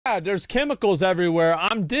bad. There's chemicals everywhere.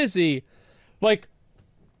 I'm dizzy. Like,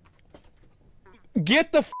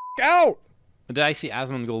 get the f out. Did I see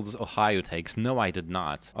Asmongold's Ohio takes? No, I did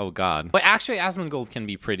not. Oh, God. But actually, Asmongold can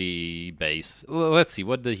be pretty base. Let's see.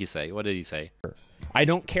 What did he say? What did he say? I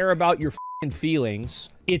don't care about your f***ing feelings.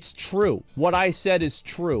 It's true. What I said is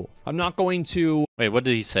true. I'm not going to... Wait, what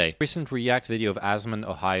did he say? Recent react video of Asmon,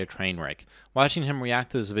 Ohio train wreck. Watching him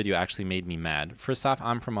react to this video actually made me mad. First off,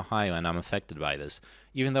 I'm from Ohio and I'm affected by this.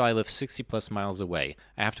 Even though I live 60 plus miles away,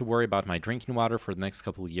 I have to worry about my drinking water for the next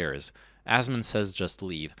couple of years. Asmon says just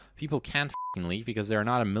leave. People can't f***ing leave because they're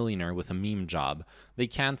not a millionaire with a meme job. They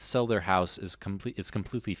can't sell their house. It's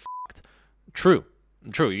completely f***ed. True.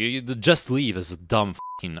 True. The just leave is a dumb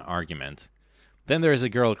f***ing argument. Then there is a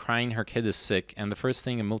girl crying her kid is sick, and the first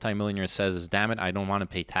thing a multimillionaire says is, damn it, I don't want to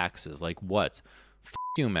pay taxes. Like, what? F***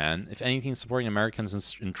 you, man. If anything, supporting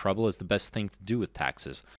Americans in trouble is the best thing to do with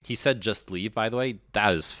taxes. He said just leave, by the way.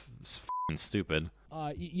 That is f***ing stupid.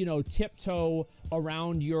 You know, tiptoe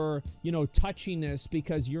around your, you know, touchiness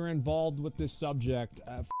because you're involved with this subject.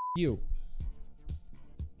 F*** you.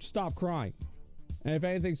 Stop crying. And if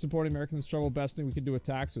anything, supporting Americans in trouble, best thing we can do with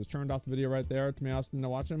taxes. Turned off the video right there. To me, I didn't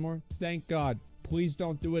watch anymore. Thank God. Please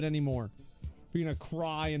don't do it anymore. If you're gonna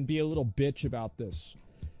cry and be a little bitch about this.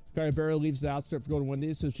 Guy barely leaves the outskirts to go to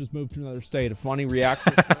Wendy's, so it's just moved to another state. A funny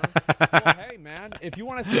reaction. Well, hey, man, if you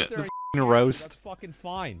want to sit there and roast, that's fucking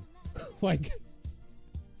fine. Like,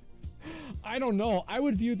 I don't know. I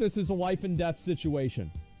would view this as a life and death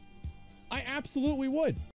situation. I absolutely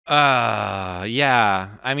would. Yeah.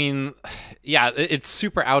 I mean, yeah, it's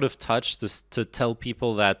super out of touch to tell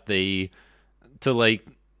people that like,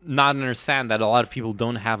 not understand that a lot of people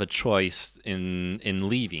don't have a choice in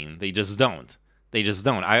leaving. They just don't. They just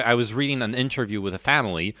don't. I was reading an interview with a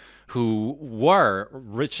family who were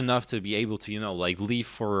rich enough to be able to, you know, like leave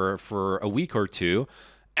for a week or two,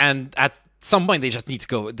 and at some point they just need to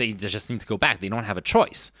go. They just need to go back. They don't have a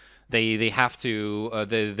choice. They have to.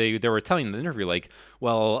 They were telling in the interview, like,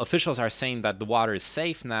 well, officials are saying that the water is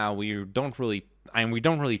safe now. We don't really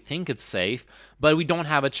think it's safe, but we don't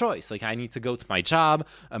have a choice. Like, I need to go to my job.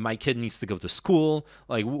 My kid needs to go to school.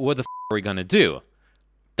 Like, what the f are we gonna do?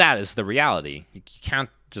 That is the reality. You can't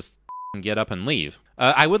just get up and leave.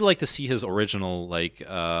 I would like to see his original, like,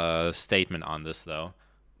 statement on this, though,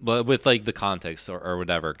 but with, like, the context or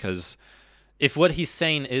whatever, because if what he's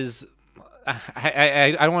saying is,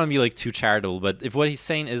 I don't want to be, like, too charitable, but if what he's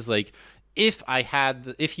saying is, like, if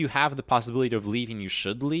you have the possibility of leaving, you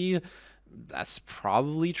should leave, that's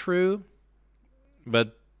probably true,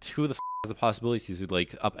 but who the f has the possibility to,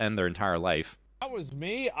 like, upend their entire life? If that was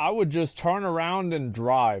me, I would just turn around and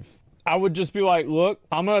drive. I would just be like, look,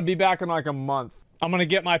 I'm gonna be back in like a month. I'm gonna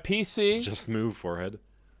get my PC. Just move, forehead.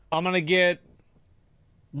 I'm gonna get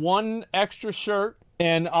one extra shirt,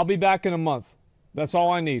 and I'll be back in a month. That's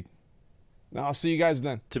all I need. Now, I'll see you guys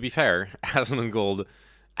then. To be fair, Asmongold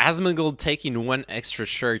taking one extra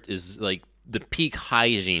shirt is like the peak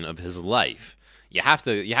hygiene of his life. You have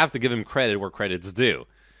to give him credit where credit's due.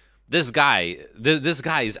 This guy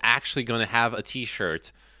is actually going to have a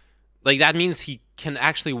t-shirt. Like, that means he can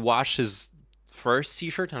actually wash his first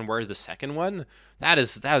t-shirt and wear the second one. That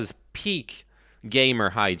is peak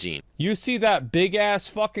gamer hygiene. You see that big ass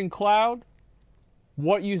fucking cloud?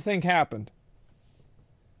 What you think happened?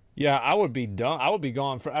 Yeah, I would be done. I would be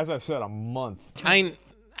gone for, as I said, a month. I mean,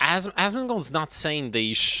 Asmongold's not saying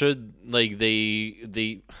they should, like,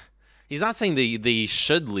 he's not saying they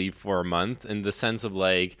should leave for a month in the sense of,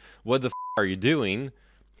 like, what the f are you doing?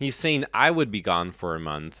 He's saying I would be gone for a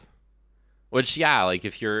month. Which, yeah, like,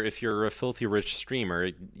 if you're a filthy rich streamer,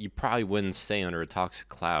 you probably wouldn't stay under a toxic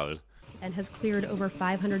cloud. And has cleared over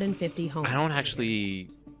 550 homes. I don't actually...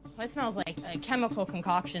 It smells like a chemical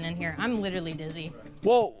concoction in here. I'm literally dizzy.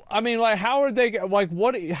 Well, I mean, like, how are they, like,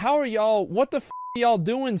 what, how are y'all, what the f are y'all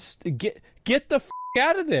doing? Get the f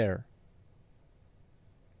out of there.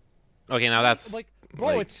 Okay, now that's... Like, bro,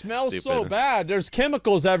 like, it smells stupid. so bad. There's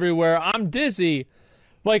chemicals everywhere. I'm dizzy.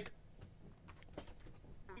 Like,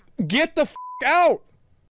 get the f out.